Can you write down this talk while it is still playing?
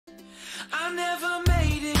I never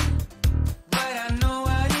made it, but I know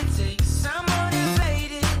what it takes. I'm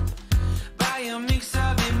motivated by a mix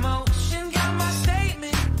of emotion. Got my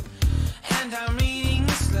statement, and I'm reading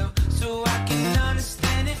it slow so I can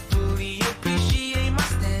understand it fully. Appreciate my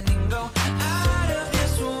standing, go out of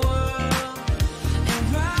this world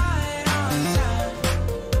and right on time.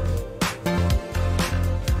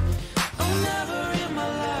 Oh, never in my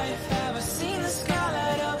life have I seen the sky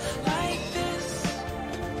light up like this.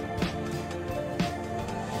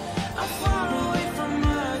 I'm far away from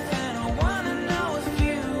Earth and I wanna know if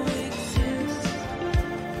you exist.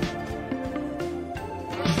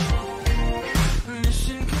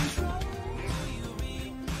 Mission control, do you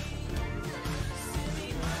read me? Send me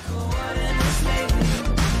my coordinates lately.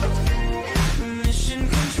 Mission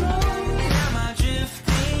control, am I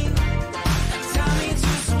drifting? Tell me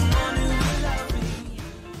to someone who will love me.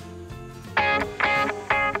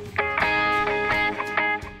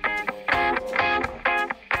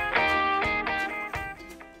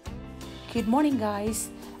 Good morning guys!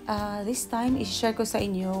 This time, i-share ko sa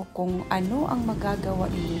inyo kung ano ang magagawa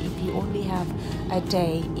ninyo if you only have a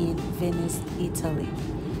day in Venice, Italy.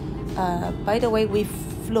 By the way, we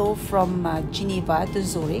flew from Geneva to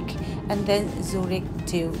Zurich and then Zurich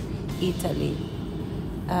to Italy.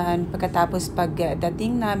 And pagkatapos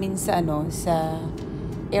pagdating namin sa sa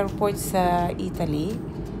airport sa Italy,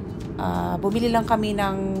 bumili lang kami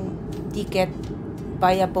ng ticket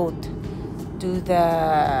via boat to the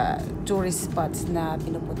tourist spots na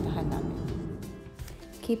pinupuntahan namin.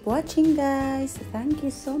 Keep watching guys! Thank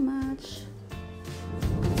you so much!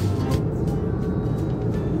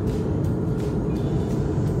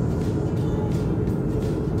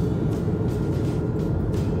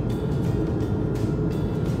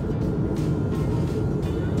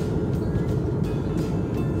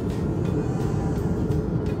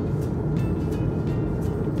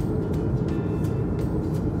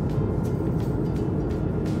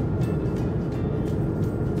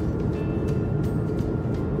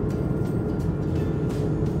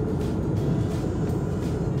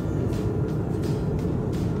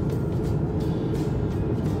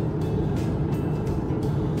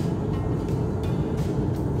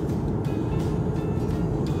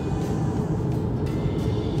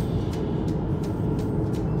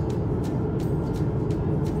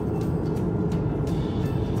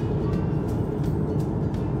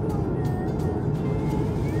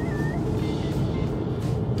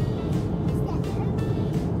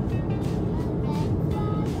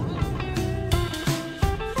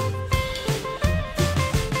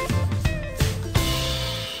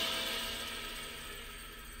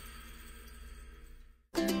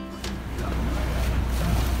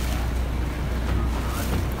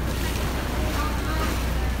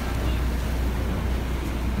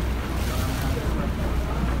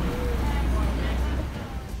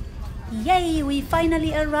 Yay! We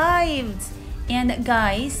finally arrived! And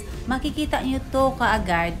guys, makikita nyo to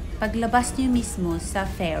kaagad paglabas nyo mismo sa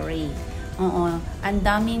ferry. Oo, ang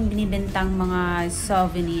daming binibentang mga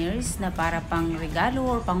souvenirs na para pang regalo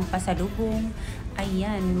or pang pasalubong.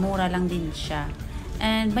 Ayan, mura lang din siya.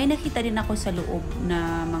 And may nakita din ako sa loob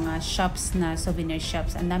na mga shops na souvenir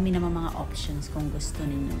shops. Ang dami naman mga options kung gusto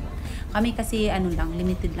ninyo. Kami kasi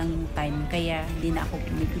limited lang yung time kaya hindi na ako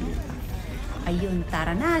bumibili pa. Ayun,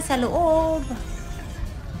 tara na sa loob!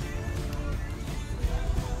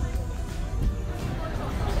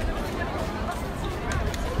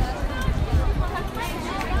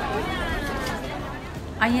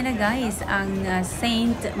 Ayan na guys, ang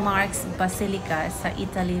Saint Marks Basilica sa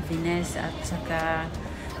Italy, Venice at saka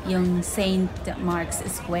yung Saint Marks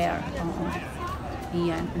Square. Oo.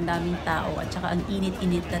 Ayan, ang daming tao at saka ang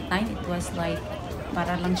init-init that time. It was like,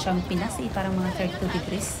 para lang siyang Pinas parang mga 32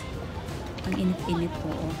 degrees. Ang init-init po.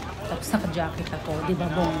 Tapos naka-jacket ako, di ba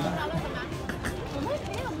bongga?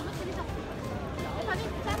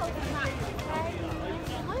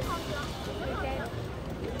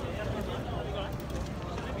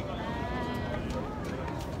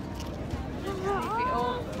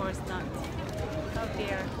 Of course not. Oh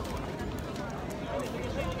dear.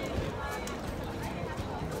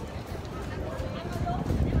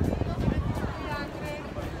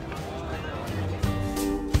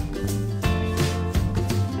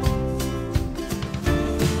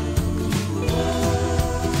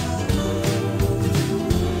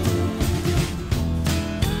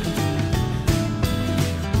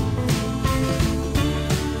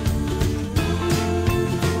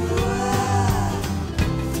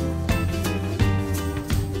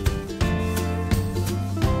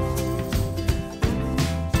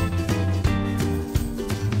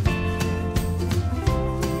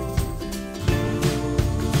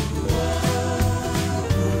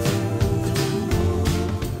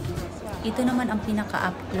 Ito naman ang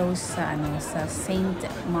pinaka-up close sa sa Saint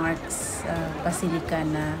Marks Basilica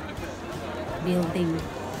na building.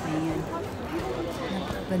 Ayan.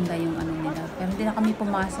 Napakaganda yung nila. Pero hindi na kami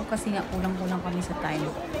pumasok kasi nga kulang-kulang kami sa time.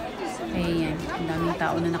 Ayan. Ang daming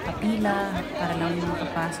tao na nakapila para lang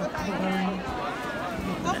makapasok doon.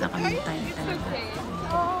 Wala na kami time talaga.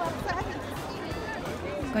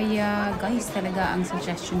 Kaya guys, talaga ang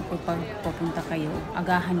suggestion ko pag pupunta kayo,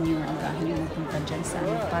 agahan nyo magpunta dyan sa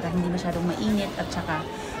para hindi masyadong mainit at saka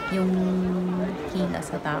yung hila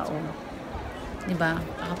sa tao. Diba?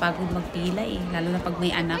 Nakapagod magpila lalo na pag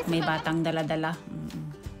may anak, may batang dala-dala.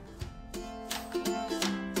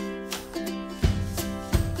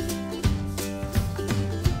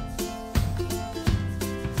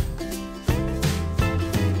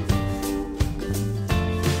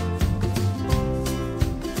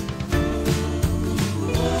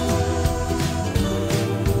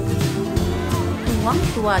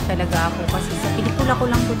 Tuwang-tuwa talaga ako kasi sa pelikula ko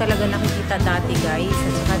lang to talaga nakikita dati guys,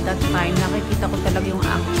 at saka that time nakikita ko talaga yung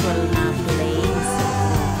actual na place.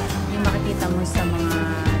 Yung makikita mo sa mga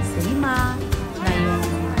cinema na yung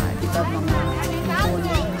diba, mga ibon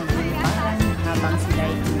parang habang sila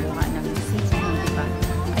ay kumuha ng scene, diba?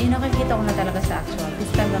 Ayun nakikita ko na talaga sa actual.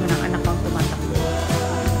 This time naman ang anak kong tumatakbo.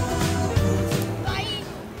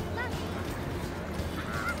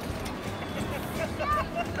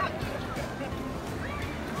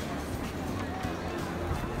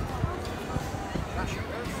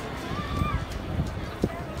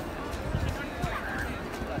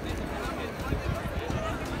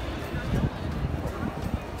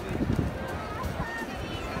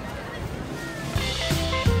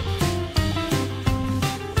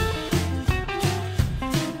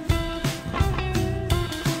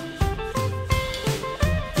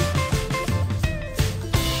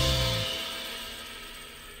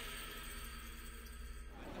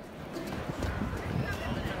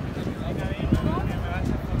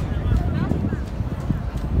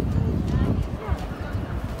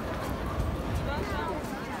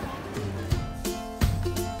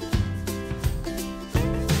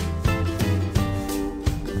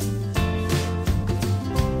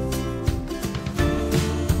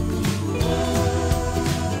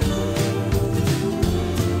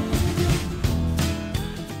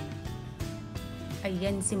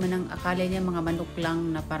 Ayan si Manang, akala niya mga manok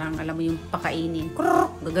lang na parang alam mo yung pakainin.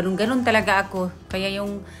 Ganun-ganun talaga ako. Kaya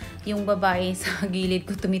yung babae sa gilid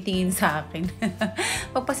ko tumitingin sa akin.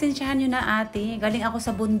 Pagpasensyahan nyo na ate, galing ako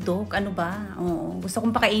sa bundok. Ano ba? Oo, gusto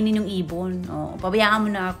kong pakainin yung ibon. Oo, pabayaan mo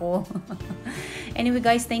na ako. Anyway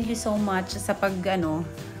guys, thank you so much sa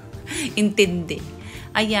intindi.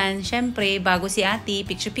 Ayan, syempre, bago si ate,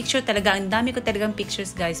 picture talaga. Ang dami ko talagang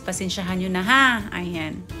pictures guys. Pasensyahan nyo na ha.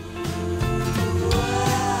 Ayan.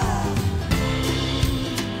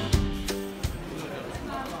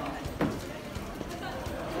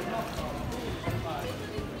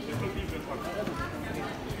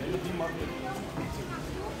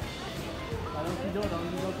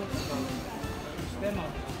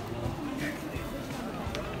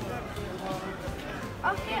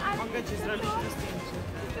 Okay, I'm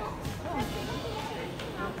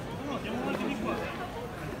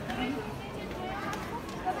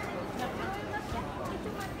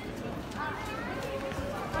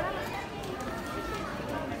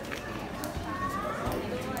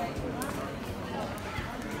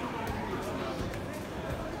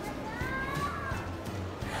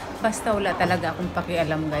Basta wala talaga akong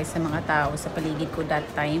pakialam guys sa mga tao sa paligid ko that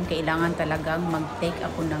time. Kailangan talagang mag-take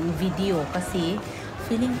ako ng video kasi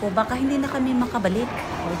feeling ko baka hindi na kami makabalik.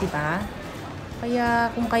 O, di ba?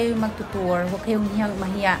 Kaya kung kayo yung magtutour, huwag kayong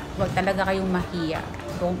mahiya. Huwag talaga kayong mahiya.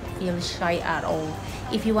 Don't feel shy at all.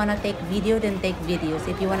 If you wanna take video, then take videos.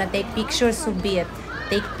 If you wanna take pictures, so be it.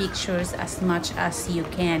 Take pictures as much as you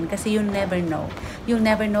can. Kasi you'll never know. You'll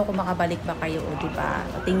never know kung makabalik ba kayo, o, di ba?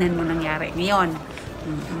 Tingnan mo nangyari ngayon.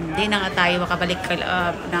 Hindi na nga tayo makabalik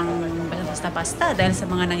ng basta-basta dahil sa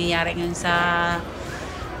mga nangyayari ngayon sa,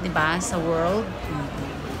 'di ba, sa world.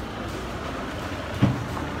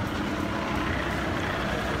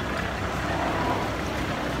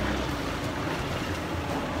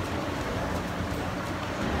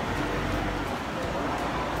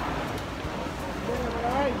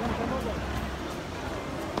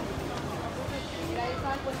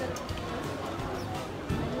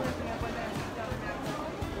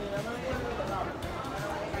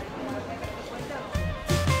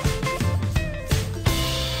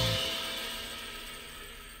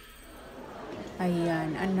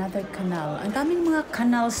 Ayan, another canal. Ang daming mga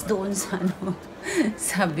canals doon sa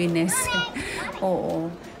sa Venice. Oo.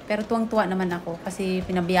 Pero tuwang-tuwa naman ako kasi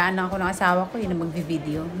pinabayaan lang ako ng asawa ko na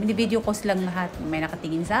magvi-video. Mini-video ko silang lahat. May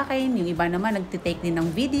nakatingin sa akin, yung iba naman nagtitake din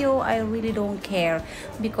ng video. I really don't care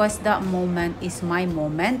because that moment is my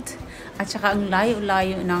moment. At saka ang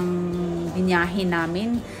layo-layo ng binyahe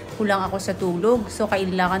namin. Kulang ako sa tulog. So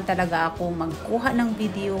kailangan talaga ako magkuha ng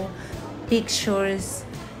video, pictures,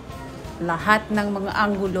 lahat ng mga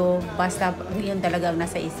anggulo. Basta yun talaga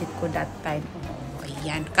nasa isip ko that time.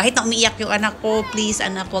 Ayan. Kahit na umiiyak yung anak ko, please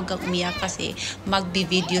anak, huwag kang umiyak kasi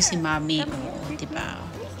magbi-video si mami. Oo, diba?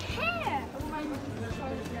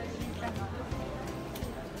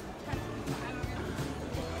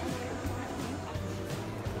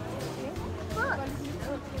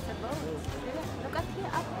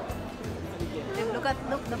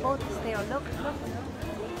 Look, the boat is there. Look.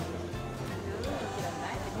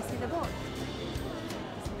 You see the boat?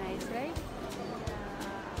 It's nice, right?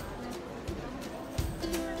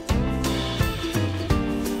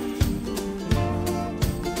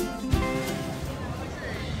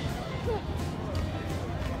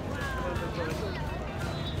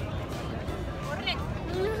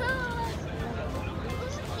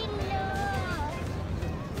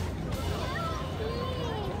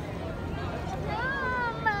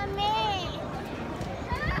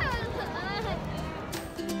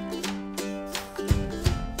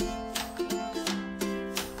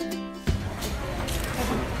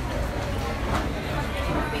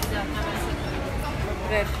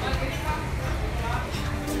 Red.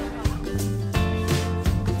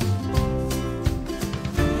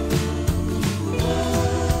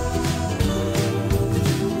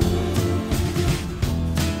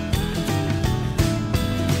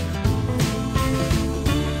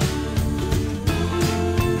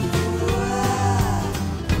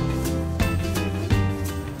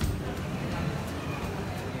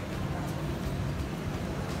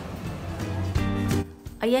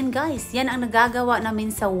 Ayan guys, yan ang nagagawa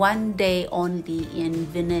namin sa one day only in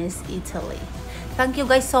Venice, Italy. Thank you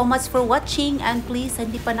guys so much for watching and please,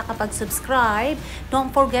 hindi pa nakapag-subscribe,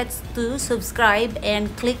 don't forget to subscribe and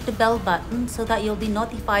click the bell button so that you'll be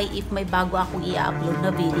notified if may bago akong i-upload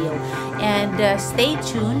na video. And stay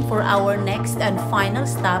tuned for our next and final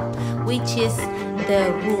stop, which is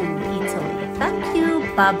the Rome, Italy. Thank you!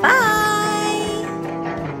 Bye-bye!